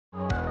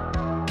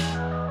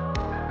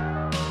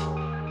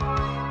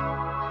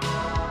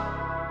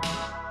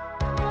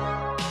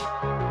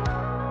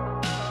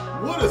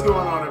What is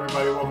going on,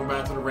 everybody? Welcome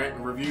back to the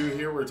Rantin Review.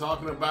 Here we're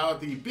talking about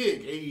the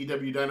big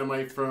AEW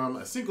Dynamite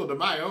from Cinco De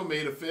Mayo,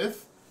 May the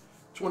 5th,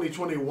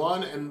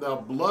 2021, and the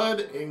Blood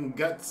and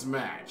Guts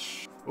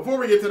match. Before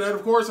we get to that,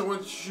 of course, I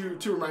want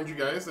to remind you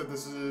guys that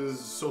this is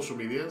social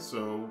media,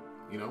 so,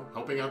 you know,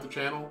 helping out the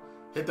channel.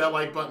 Hit that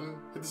like button,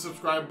 hit the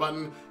subscribe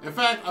button. In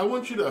fact, I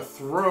want you to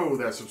throw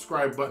that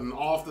subscribe button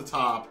off the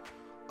top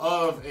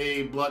of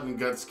a Blood and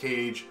Guts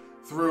cage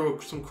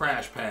through some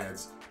crash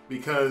pads,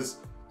 because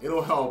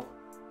it'll help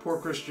poor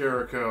Chris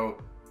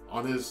Jericho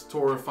on his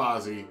tour of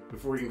Fozzy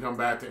before he can come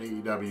back to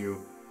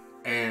AEW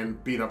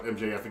and beat up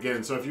MJF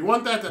again. So if you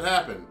want that to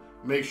happen,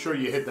 make sure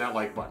you hit that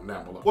like button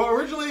down below. Well,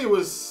 originally it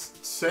was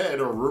said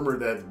or rumored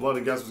that Blood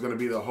and Guts was going to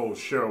be the whole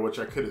show, which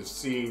I could have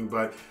seen,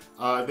 but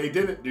they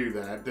didn't do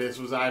that. This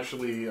was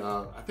actually,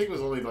 I think it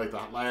was only like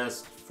the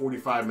last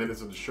 45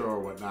 minutes of the show or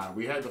whatnot.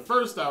 We had the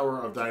first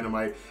hour of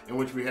Dynamite, in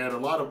which we had a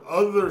lot of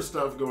other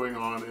stuff going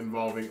on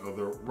involving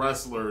other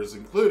wrestlers,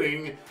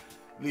 including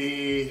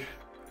the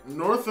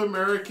North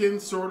American,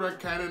 sort of,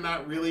 kind of,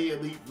 not really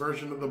elite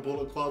version of the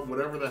Bullet Club,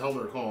 whatever the hell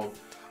they're called.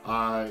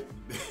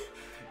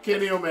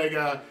 Kenny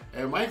Omega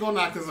and Michael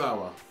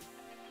Nakazawa.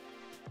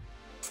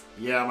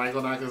 Yeah,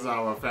 Michael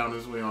Nakazawa found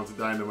his way onto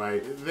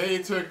Dynamite.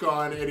 They took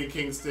on Eddie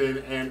Kingston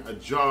and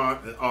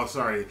John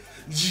Moxley.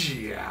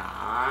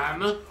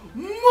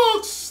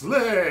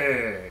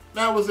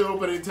 That was the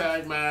opening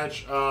tag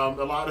match. A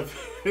lot of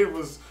it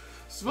was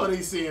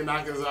funny seeing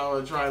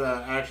Nakazawa try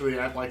to actually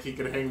act like he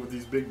could hang with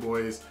these big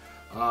boys.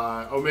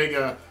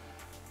 Omega's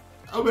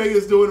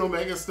doing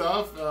Omega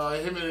stuff.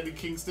 Him and Eddie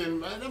Kingston,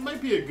 that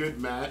might be a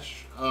good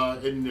match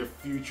in the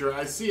future.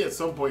 I see at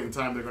some point in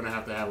time they're going to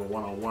have a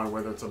one-on-one,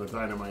 whether it's on a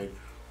Dynamite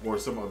or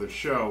some other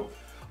show.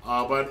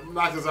 But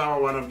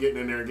Nakazawa wound up getting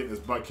in there and getting his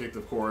butt kicked,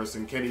 of course,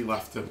 and Kenny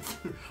left him,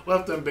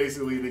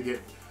 basically to get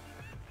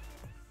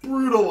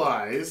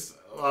brutalized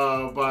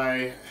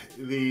by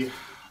the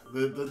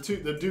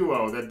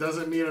duo that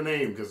doesn't need a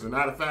name because they're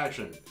not a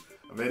faction,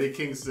 of Eddie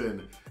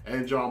Kingston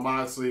and John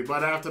Moxley.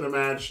 But after the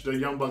match, the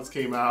Young Bucks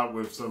came out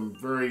with some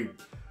very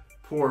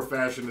poor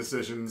fashion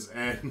decisions,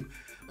 and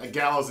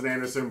Gallows and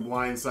Anderson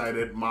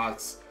blindsided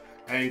Mox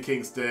and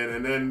Kingston,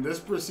 and then this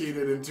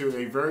proceeded into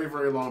a very,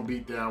 very long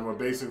beatdown where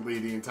basically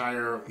the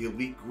entire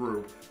Elite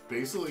group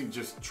basically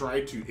just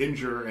tried to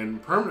injure and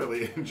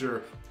permanently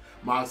injure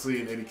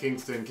Moxley and Eddie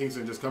Kingston.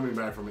 Kingston just coming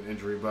back from an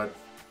injury, but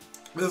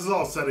this is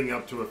all setting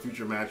up to a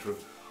future match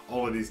with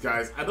all of these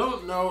guys. I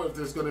don't know if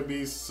there's going to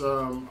be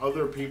some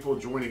other people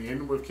joining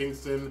in with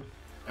Kingston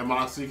and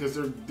Moxley, because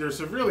they're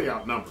severely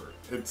outnumbered.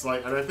 It's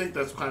like, and I think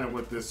that's kind of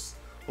what this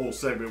whole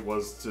segment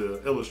was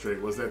to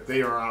illustrate, was that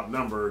they are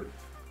outnumbered.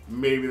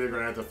 Maybe they're going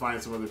to have to find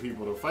some other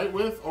people to fight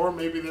with, or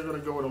maybe they're going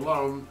to go it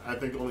alone. I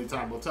think only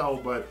time will tell,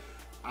 but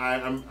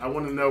I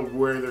want to know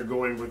where they're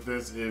going with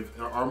this.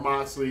 Are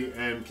Moxley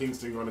and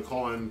Kingston going to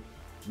call in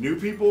new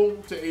people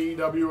to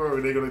AEW, or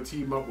are they going to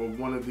team up with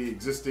one of the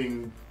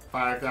existing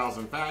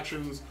 5,000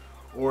 factions,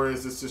 or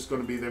is this just going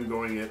to be them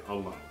going it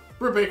alone?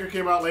 Britt Baker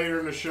came out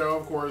later in the show.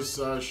 Of course,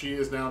 she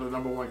is now the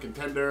 #1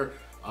 contender.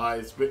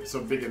 It's been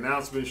some big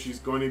announcements. She's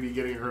going to be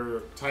getting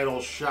her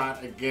title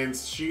shot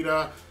against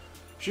Shida.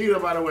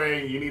 Shida, by the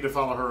way, you need to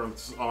follow her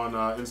on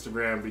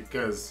Instagram,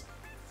 because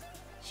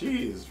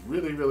she is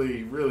really,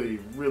 really, really,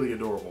 really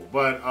adorable.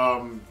 But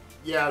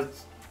yeah,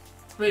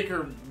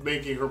 Baker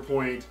making her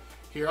point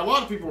here. A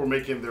lot of people were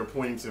making their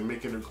points and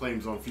making their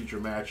claims on future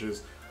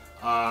matches.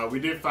 We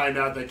did find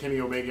out that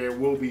Kenny Omega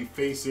will be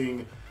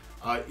facing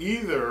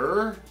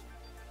either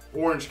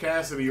Orange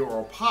Cassidy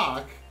or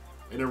Pac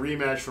in a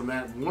rematch from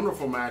that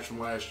wonderful match from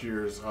last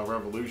year's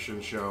Revolution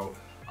show,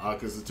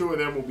 because the two of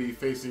them will be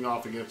facing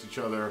off against each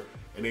other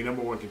in a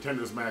 #1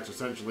 contenders match.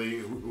 Essentially,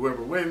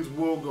 whoever wins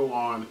will go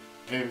on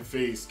and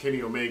face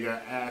Kenny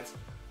Omega at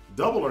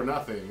Double or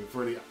Nothing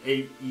for the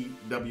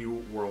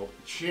AEW World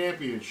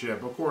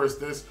Championship. Of course,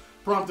 this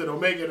prompted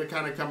Omega to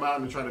kind of come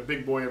out and try to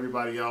big boy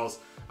everybody else.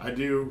 I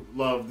do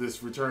love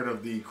this return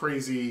of the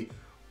crazy,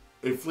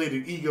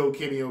 inflated ego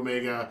Kenny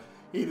Omega.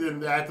 He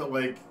didn't act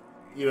like,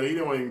 you know, he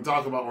didn't want to even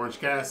talk about Orange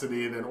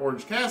Cassidy, and then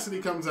Orange Cassidy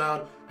comes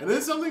out, and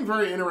then something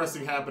very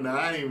interesting happened that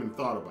I hadn't even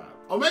thought about.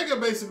 Omega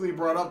basically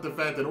brought up the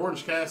fact that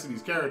Orange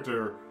Cassidy's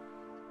character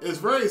is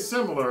very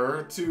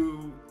similar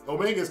to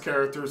Omega's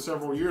character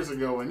several years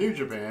ago in New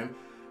Japan.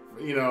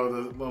 You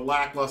know, the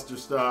lackluster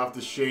stuff,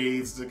 the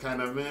shades, the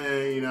kind of,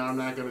 you know, I'm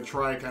not going to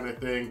try kind of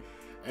thing.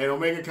 And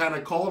Omega kind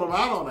of called him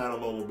out on that a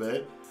little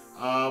bit.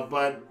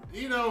 But,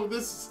 you know,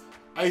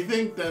 I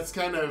think that's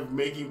kind of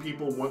making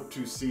people want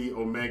to see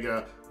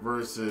Omega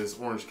versus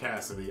Orange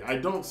Cassidy. I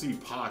don't see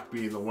Pac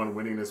being the one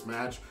winning this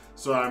match.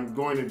 So I'm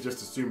going to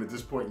just assume at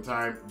this point in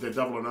time that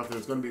Double or Nothing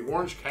is going to be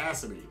Orange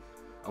Cassidy,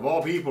 of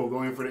all people,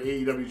 going for the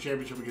AEW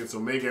Championship against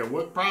Omega.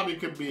 What probably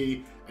could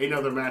be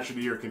another match of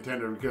the year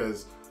contender,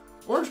 because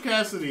Orange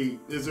Cassidy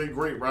is a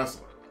great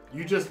wrestler.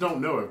 You just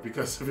don't know it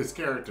because of his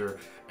character.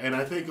 And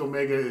I think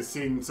Omega is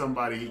seeing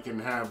somebody he can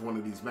have one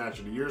of these match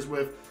of the years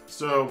with.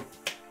 So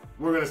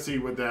we're gonna see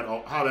how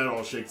that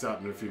all shakes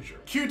out in the future.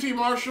 QT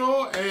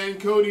Marshall and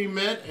Cody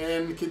met,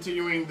 and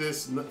continuing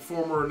this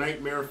former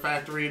Nightmare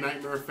Factory,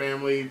 Nightmare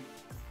Family,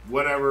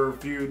 whatever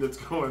feud that's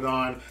going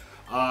on.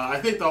 I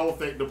think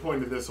the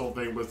point of this whole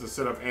thing was to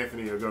set up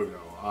Anthony Ogogo.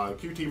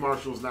 QT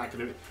Marshall is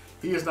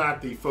he is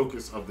not the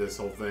focus of this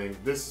whole thing.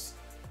 This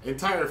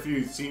entire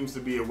feud seems to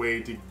be a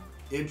way to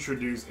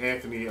introduce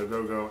Anthony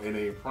Ogogo in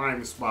a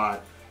prime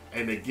spot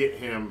and to get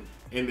him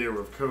in there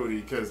with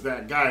Cody, because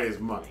that guy is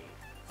money.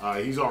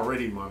 He's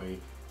already money.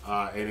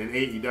 And in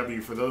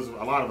AEW, for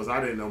a lot of us, I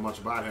didn't know much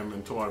about him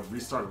until I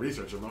started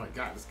researching. I'm like,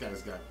 God, this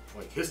guy's got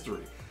like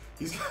history.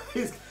 He's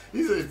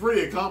a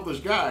pretty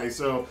accomplished guy.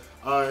 So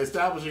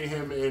establishing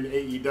him in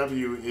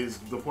AEW is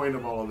the point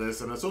of all of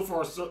this. And so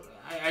far,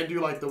 I do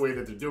like the way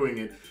that they're doing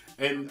it.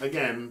 And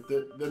again,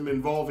 them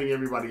involving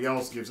everybody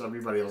else gives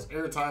everybody else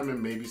airtime,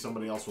 and maybe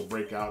somebody else will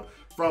break out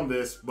from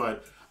this.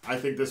 But I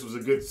think this was a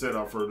good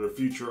setup for the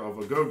future of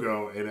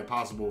Ogogo and a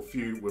possible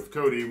feud with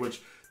Cody,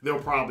 which they'll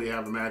probably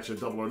have a match at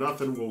Double or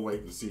Nothing. We'll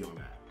wait and see on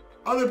that.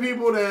 Other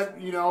people that,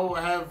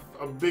 have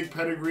a big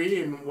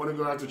pedigree and want to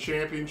go after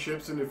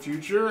championships in the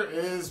future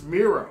is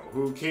Miro,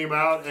 who came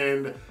out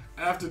and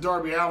after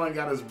Darby Allin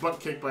got his butt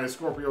kicked by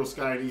Scorpio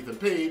Sky and Ethan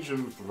Page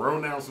and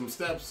thrown down some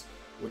steps,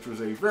 which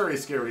was a very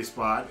scary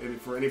spot. And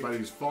for anybody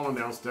who's fallen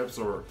down steps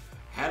or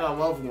had a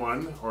loved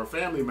one or a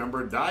family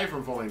member die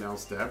from falling down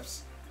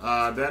steps,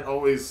 that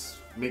always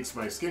makes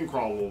my skin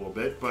crawl a little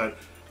bit. But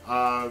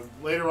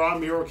later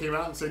on, Miro came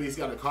out and said he's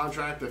got a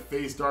contract to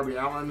face Darby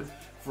Allin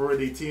for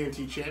the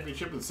TNT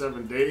Championship in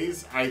 7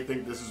 days. I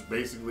think this is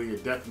basically a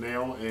death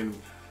nail in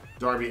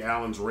Darby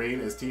Allin's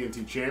reign as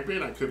TNT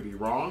Champion. I could be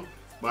wrong,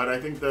 but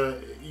I think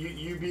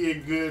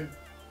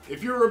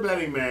if you're a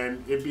betting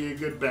man, it'd be a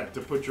good bet to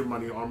put your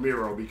money on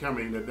Miro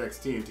becoming the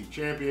next TNT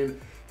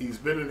Champion. He's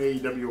been in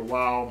AEW a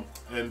while,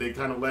 and they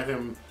kind of let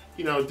him,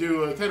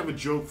 do a kind of a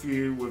joke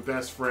feud with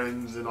best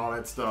friends and all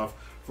that stuff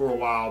for a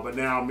while. But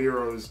now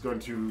Miro is going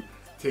to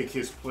take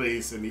his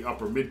place in the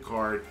upper mid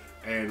card,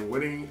 and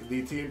winning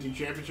the TNT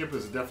Championship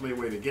is definitely a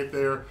way to get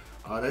there.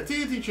 That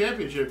TNT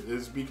Championship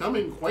is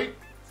becoming quite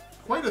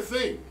a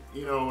thing,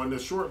 in the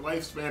short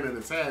lifespan that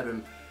it's had.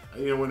 And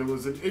when it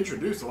was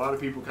introduced, a lot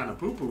of people kind of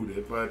poo-pooed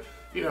it. But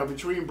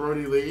between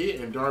Brody Lee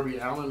and Darby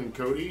Allin and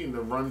Cody and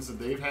the runs that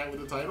they've had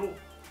with the title,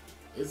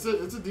 it's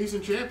a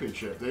decent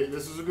championship.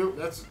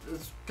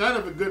 It's kind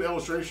of a good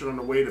illustration on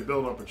the way to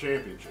build up a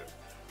championship.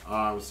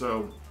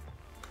 So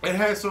it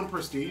has some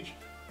prestige.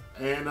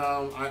 And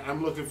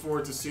I'm looking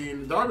forward to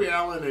seeing Darby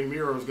Allin and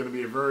Miro is going to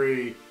be a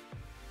very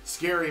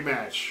scary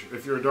match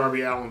if you're a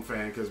Darby Allin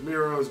fan, because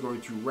Miro is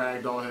going to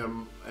ragdoll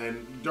him,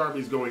 and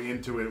Darby's going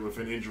into it with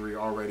an injury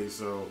already.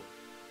 So,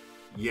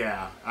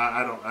 yeah,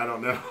 I don't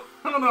know.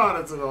 I don't know how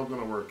that's all going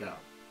to work out.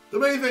 The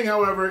main thing,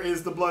 however,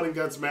 is the Blood and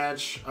Guts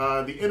match.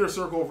 The Inner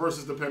Circle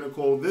versus the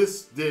Pinnacle.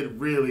 This did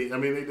really,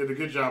 they did a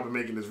good job of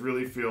making this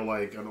really feel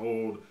like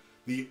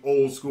the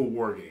old school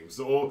War Games.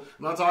 I'm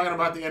not talking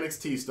about the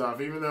NXT stuff,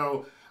 even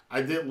though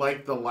I did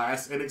like the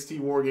last NXT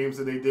War Games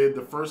that they did.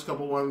 The first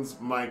couple ones,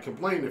 my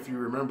complaint, if you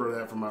remember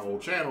that from my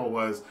old channel,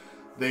 was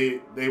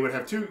they would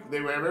have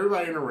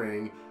everybody in a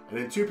ring, and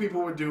then 2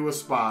 people would do a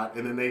spot,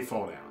 and then they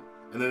fall down.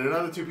 And then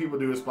another 2 people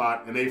do a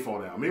spot, and they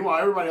fall down. Meanwhile,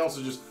 everybody else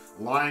is just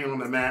lying on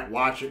the mat,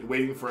 watching,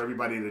 waiting for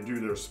everybody to do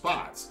their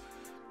spots.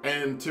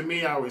 And to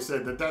me, I always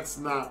said that that's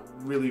not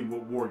really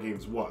what War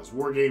Games was.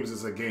 War Games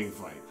is a gang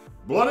fight.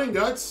 Blood and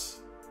Guts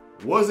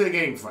was a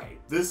gang fight.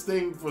 This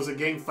thing was a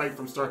gang fight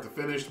from start to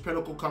finish.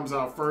 Pinnacle comes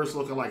out first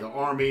looking like an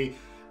army.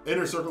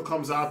 Inner Circle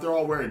comes out. They're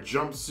all wearing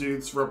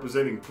jumpsuits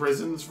representing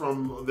prisons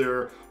from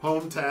their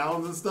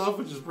hometowns and stuff,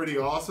 which is pretty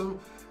awesome.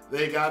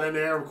 They got in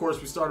there. Of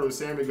course, we started with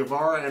Sammy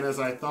Guevara, and as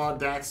I thought,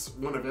 Dax,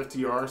 one of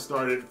FTR,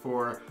 started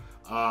for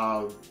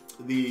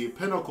the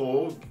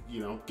Pinnacle,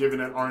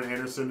 given at Arn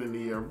Anderson in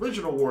the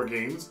original War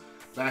Games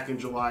back in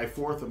July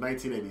 4th of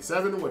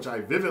 1987, which I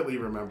vividly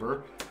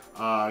remember.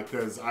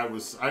 Because I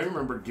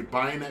remember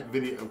buying that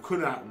video, could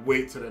not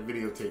wait till that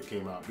videotape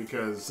came out,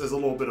 because as a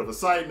little bit of a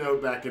side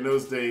note, back in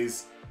those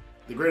days,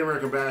 the Great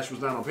American Bash was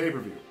not on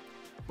pay-per-view,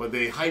 but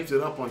they hyped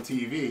it up on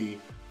TV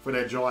for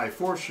that July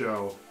 4th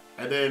show,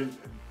 and then,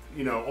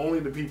 only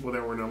the people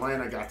that were in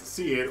Atlanta got to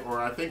see it,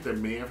 or I think they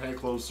may have had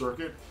closed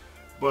circuit,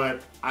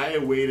 but I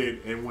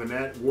waited, and when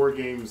that War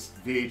Games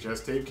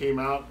VHS tape came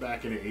out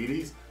back in the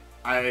 80s,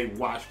 I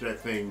watched that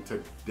thing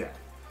to death.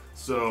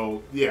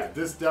 So, yeah,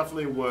 this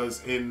definitely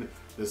was in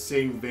the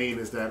same vein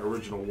as that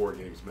original War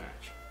Games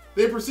match.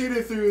 They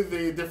proceeded through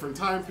the different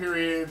time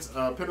periods.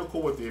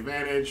 Pinnacle with the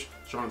advantage.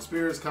 Shawn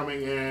Spears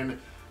coming in.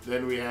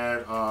 Then we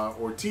had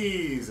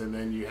Ortiz, and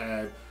then you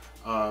had...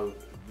 so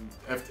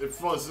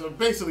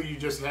basically, you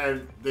just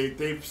had...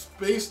 They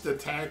spaced the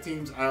tag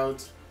teams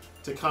out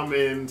to come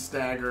in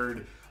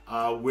staggered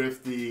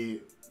with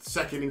the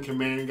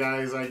second-in-command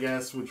guys, I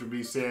guess, which would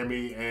be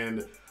Sammy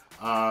and...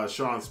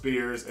 Shawn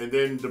Spears, and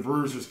then the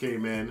Bruisers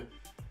came in,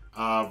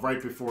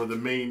 right before the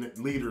main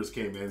leaders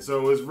came in. So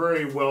it was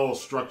very well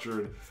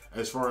structured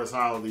as far as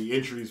how the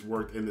entries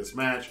worked in this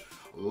match.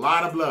 A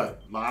lot of blood,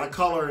 a lot of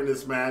color in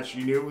this match.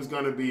 You knew it was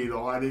going to be. A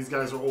lot of these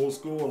guys are old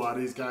school. A lot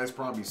of these guys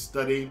probably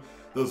studied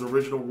those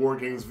original War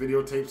Games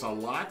videotapes a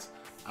lot.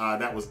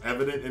 That was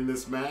evident in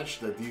this match,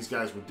 that these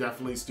guys were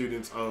definitely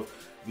students of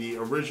the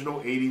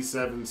original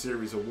 87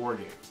 series of War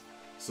Games.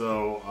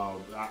 So,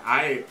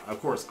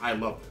 of course, I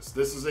love this.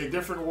 This is a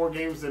different War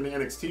Games than the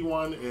NXT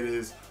one. It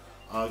is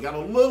got a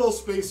little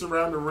space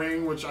around the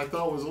ring, which I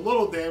thought was a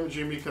little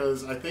damaging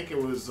because I think it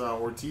was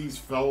Ortiz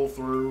fell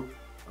through,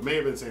 or may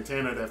have been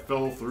Santana that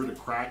fell through the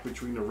crack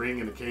between the ring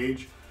and the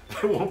cage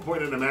at one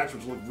point in the match,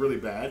 which looked really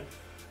bad.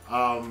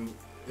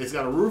 It's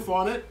got a roof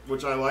on it,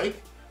 which I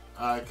like,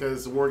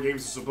 because War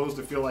Games is supposed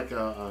to feel like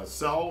a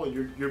cell.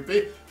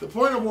 The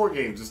point of War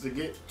Games is to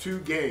get two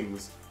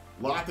gangs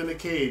locked in a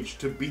cage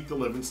to beat the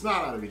living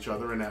snot out of each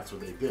other, and that's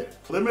what they did.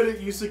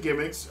 Limited use of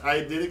gimmicks.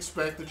 I did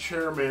expect the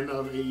chairman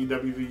of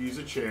AEW to use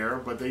a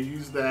chair, but they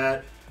used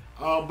that.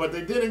 But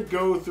they didn't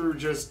go through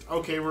just,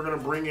 okay, we're going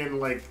to bring in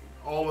like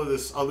all of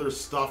this other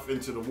stuff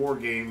into the War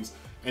Games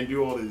and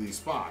do all of these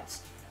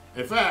spots.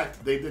 In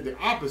fact, they did the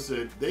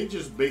opposite. They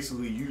just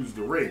basically used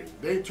the ring.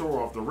 They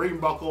tore off the ring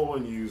buckle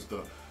and used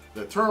the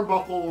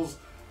turnbuckles,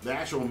 the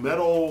actual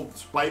metal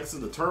spikes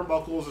of the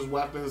turnbuckles as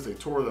weapons. They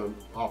tore them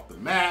off the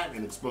mat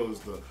and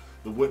exposed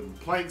the wooden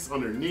planks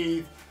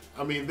underneath.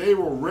 I mean, they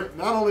were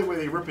not only were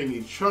they ripping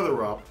each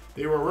other up,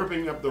 they were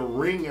ripping up the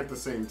ring at the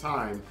same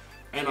time.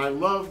 And I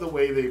love the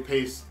way they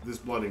paced this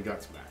Blood and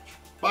Guts match.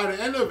 By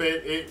the end of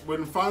it,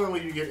 when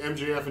finally you get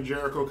MJF and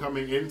Jericho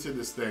coming into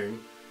this thing,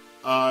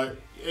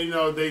 you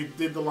know, they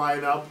did the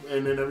lineup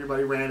and then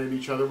everybody ran at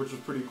each other, which was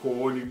pretty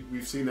cool. And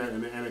we've seen that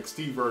in the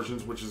NXT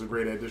versions, which is a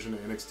great addition to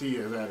NXT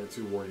has added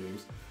to War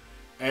Games.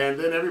 And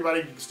then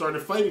everybody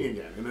started fighting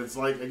again. And it's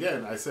like,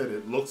 again, I said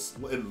it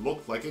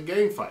looked like a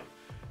gang fight,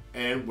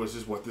 and which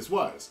is what this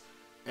was.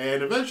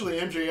 And eventually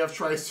MJF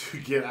tries to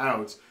get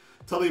out.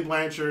 Tully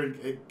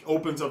Blanchard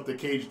opens up the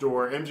cage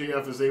door.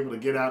 MJF is able to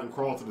get out and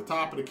crawl to the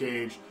top of the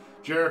cage.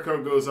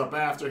 Jericho goes up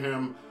after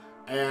him.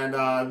 And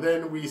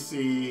then we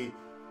see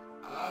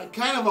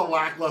kind of a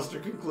lackluster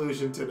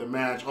conclusion to the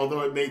match,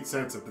 although it made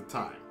sense at the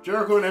time.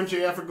 Jericho and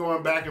MJF are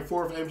going back and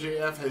forth.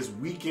 MJF has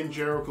weakened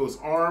Jericho's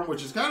arm,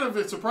 which is kind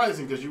of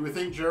surprising because you would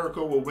think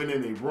Jericho will win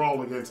in a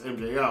brawl against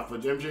MJF,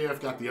 but MJF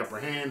got the upper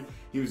hand.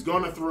 He was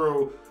going to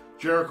throw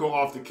Jericho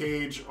off the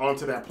cage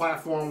onto that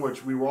platform,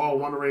 which we were all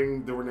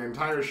wondering during the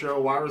entire show,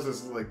 why was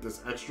this like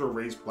this extra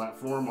raised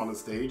platform on the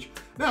stage?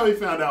 Now we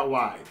found out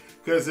why,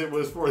 because it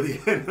was for the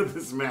end of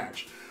this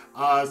match.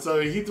 So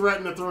he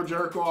threatened to throw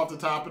Jericho off the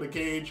top of the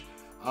cage.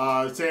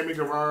 Sammy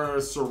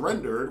Guevara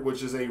surrendered,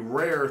 which is a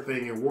rare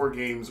thing in War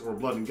Games or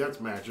Blood and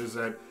Guts matches,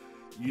 that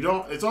you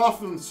don't, it's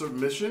often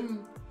submission,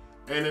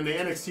 and in the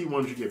NXT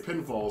ones you get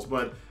pinfalls,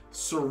 but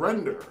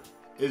surrender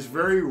is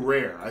very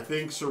rare. I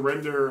think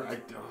surrender,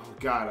 oh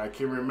God, I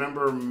can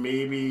remember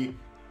maybe,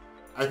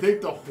 I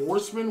think the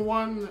Horseman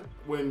one,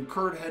 when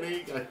Kurt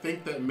Hennig, I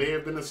think that may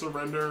have been a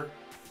surrender.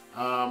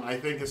 I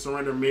think a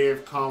surrender may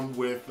have come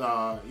with,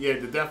 yeah,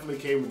 it definitely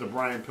came with the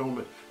Brian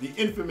Pillman, the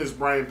infamous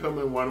Brian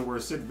Pillman one where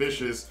Sid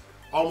Vicious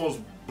almost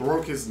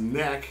broke his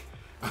neck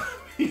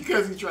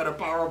because he tried to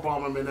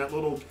powerbomb him in that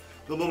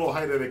the little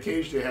height of the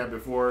cage they had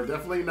before.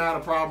 Definitely not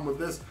a problem with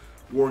this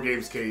War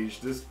Games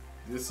cage. This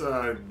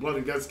Blood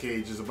and Guts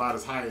cage is about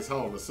as high as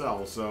hell in the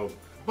cell. So,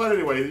 but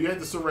anyway, you had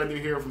the surrender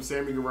here from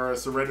Sammy Guevara,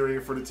 surrendering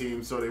it for the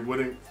team so they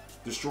wouldn't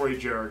destroy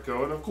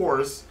Jericho. And of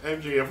course,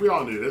 MJF, we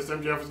all knew this,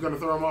 MJF was going to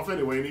throw him off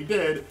anyway, and he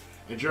did.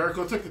 And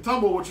Jericho took the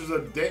tumble, which was a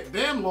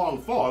damn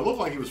long fall. It looked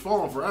like he was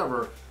falling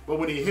forever, but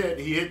when he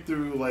hit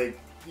through, like,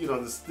 you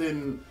know, this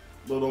thin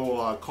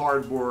little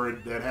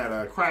cardboard that had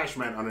a crash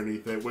mat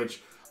underneath it,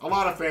 which a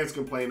lot of fans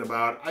complain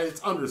about.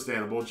 It's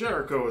understandable.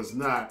 Jericho is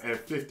not, at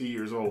 50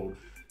 years old,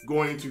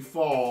 going to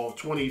fall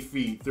 20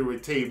 feet through a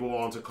table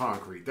onto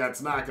concrete.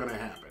 That's not going to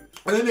happen.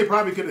 And then they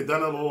probably could have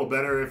done it a little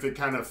better if it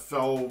kind of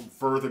fell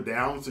further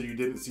down so you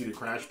didn't see the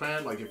crash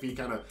pad. Like if he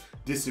kind of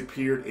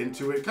disappeared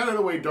into it. Kind of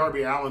the way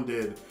Darby Allin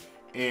did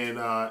in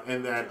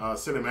that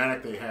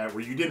cinematic they had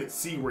where you didn't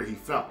see where he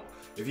fell.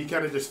 If he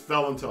kind of just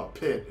fell into a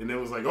pit and it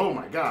was like, oh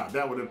my God,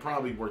 that would have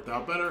probably worked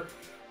out better.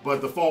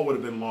 But the fall would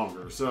have been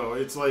longer. So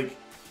it's like,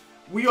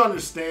 we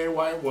understand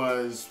why it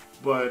was.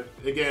 But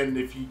again,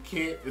 if you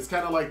can't, it's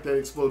kind of like that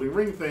exploding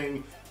ring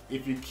thing.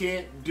 If you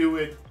can't do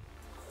it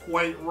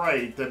quite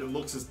right, that it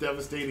looks as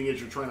devastating as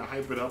you're trying to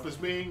hype it up as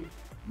being,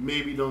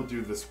 maybe don't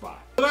do the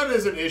spot. So that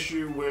is an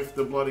issue with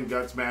the Blood and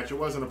Guts match. It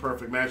wasn't a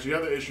perfect match. The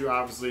other issue,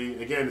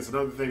 obviously, again, it's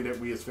another thing that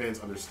we as fans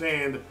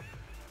understand,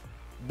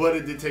 but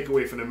it did take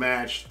away from the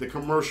match, the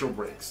commercial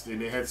breaks.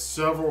 And they had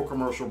several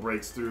commercial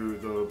breaks through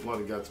the Blood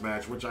and Guts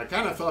match, which I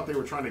kind of thought they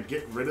were trying to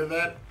get rid of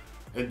that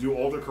and do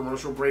all the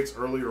commercial breaks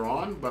earlier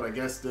on, but I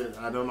guess that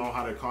I don't know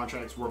how the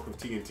contracts work with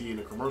TNT and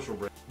the commercial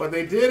break. But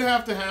they did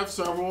have to have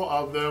several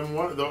of them.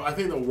 I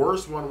think the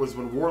worst one was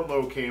when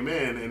Wardlow came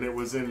in, and it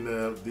was in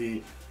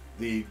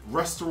the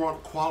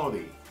restaurant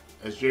quality,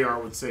 as JR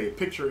would say,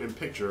 picture in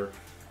picture.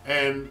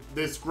 And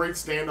this great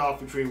standoff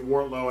between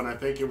Wardlow and I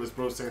think it was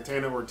both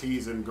Santana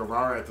Ortiz and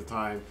Guevara at the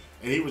time,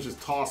 and he was just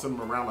tossing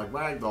them around like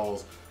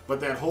ragdolls. But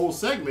that whole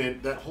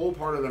segment, that whole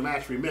part of the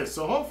match we missed.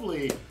 So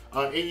hopefully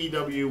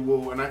AEW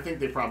will, and I think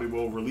they probably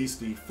will, release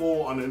the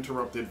full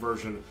uninterrupted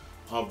version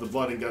of the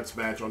Blood and Guts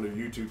match on their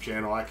YouTube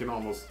channel. I can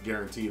almost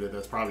guarantee that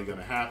that's probably going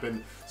to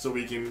happen, so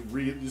we can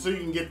so you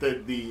can get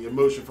the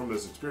emotion from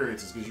those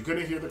experiences, because you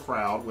couldn't hear the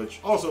crowd. Which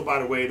also, by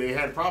the way, they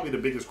had probably the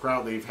biggest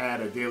crowd they've had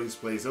at Daly's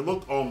Place. It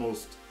looked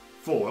almost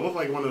full. It looked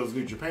like one of those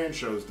New Japan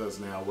shows does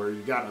now, where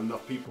you got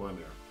enough people in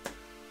there.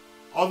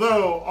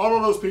 Although all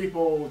of those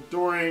people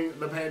during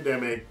the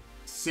pandemic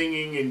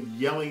singing and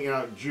yelling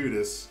out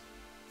Judas,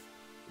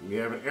 we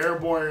have an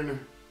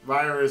airborne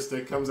virus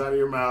that comes out of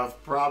your mouth.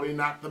 Probably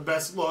not the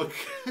best look.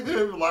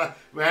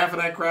 Half of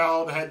that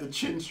crowd had the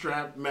chin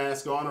strap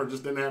mask on, or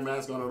just didn't have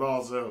mask on at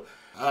all. So,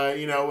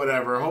 you know,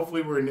 whatever.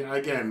 Hopefully, we're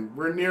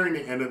nearing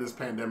the end of this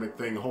pandemic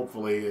thing.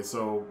 Hopefully,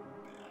 so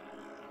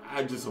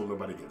I just hope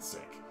nobody gets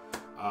sick.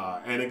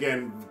 And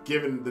again,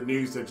 given the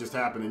news that just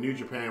happened in New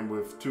Japan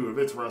with 2 of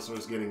its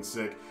wrestlers getting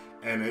sick,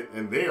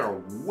 and they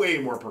are way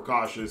more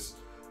precautious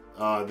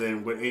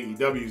than what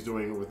AEW is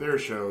doing with their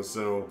shows.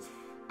 So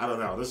I don't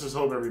know. Let's just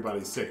hope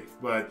everybody's safe.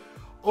 But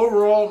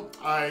overall,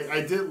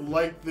 I did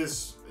like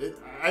this.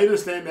 I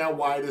understand now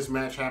why this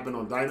match happened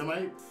on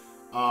Dynamite.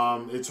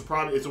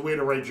 It's a way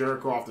to write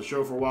Jericho off the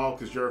show for a while,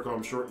 because Jericho,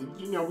 I'm sure,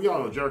 you know, we all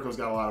know Jericho's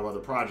got a lot of other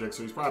projects,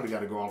 so he's probably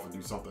got to go off and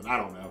do something. I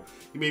don't know.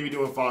 He may be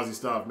doing Fozzy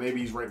stuff. Maybe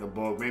he's writing a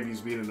book. Maybe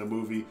he's being in a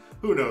movie.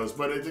 Who knows?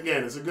 But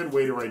it's a good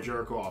way to write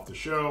Jericho off the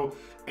show,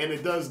 and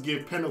it does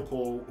give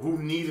Pinnacle, who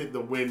needed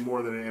the win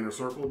more than the Inner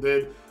Circle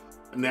did,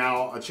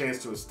 now a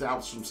chance to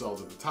establish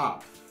themselves at the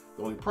top.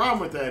 The only problem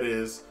with that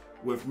is,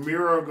 with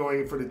Miro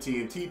going for the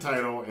TNT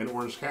title and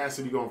Orange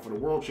Cassidy going for the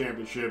World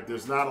Championship,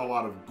 there's not a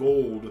lot of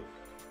gold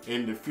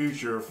in the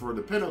future for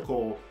the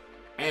Pinnacle.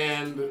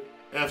 And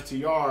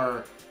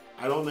FTR,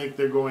 I don't think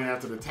they're going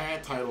after the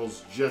tag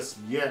titles just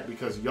yet,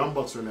 because Young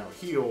Bucks are now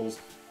heels,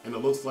 and it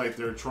looks like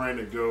they're trying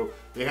to go.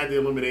 They had the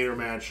Eliminator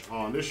match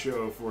on this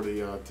show for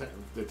the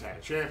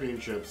tag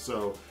championship,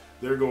 so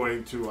they're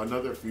going to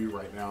another feud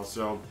right now.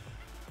 So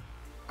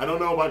I don't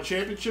know about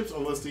championships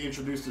unless they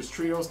introduce this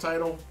trios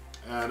title,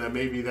 and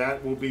maybe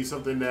that will be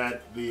something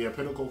that the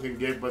Pinnacle can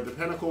get. But the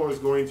Pinnacle is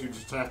going to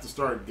just have to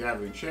start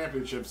gathering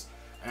championships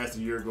as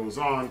the year goes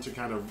on to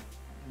kind of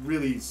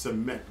really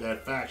cement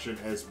that faction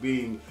as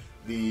being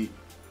the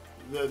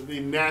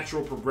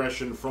natural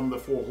progression from the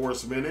Four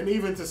Horsemen, and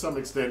even to some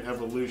extent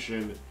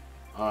evolution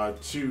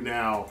to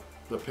now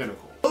the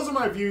Pinnacle. Those are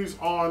my views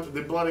on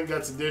the Blood and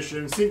Guts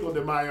edition, Cinco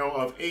De Mayo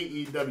of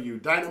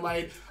AEW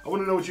Dynamite. I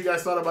want to know what you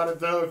guys thought about it,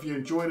 though. If you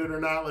enjoyed it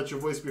or not, let your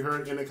voice be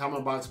heard in the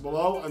comment box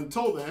below.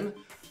 Until then,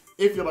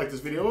 if you like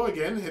this video,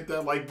 again, hit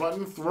that like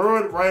button,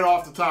 throw it right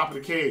off the top of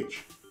the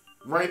cage,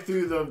 right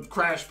through the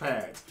crash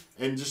pads,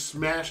 and just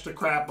smash the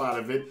crap out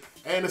of it,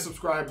 and the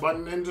subscribe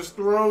button, and just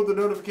throw the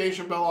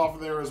notification bell off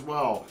of there as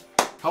well.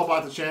 Help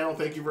out the channel.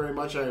 Thank you very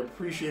much. I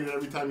appreciate it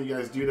every time you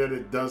guys do that.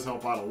 It does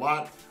help out a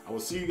lot. I will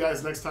see you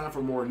guys next time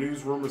for more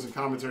news, rumors, and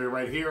commentary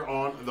right here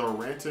on the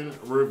Rantin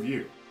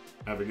Review.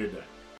 Have a good day.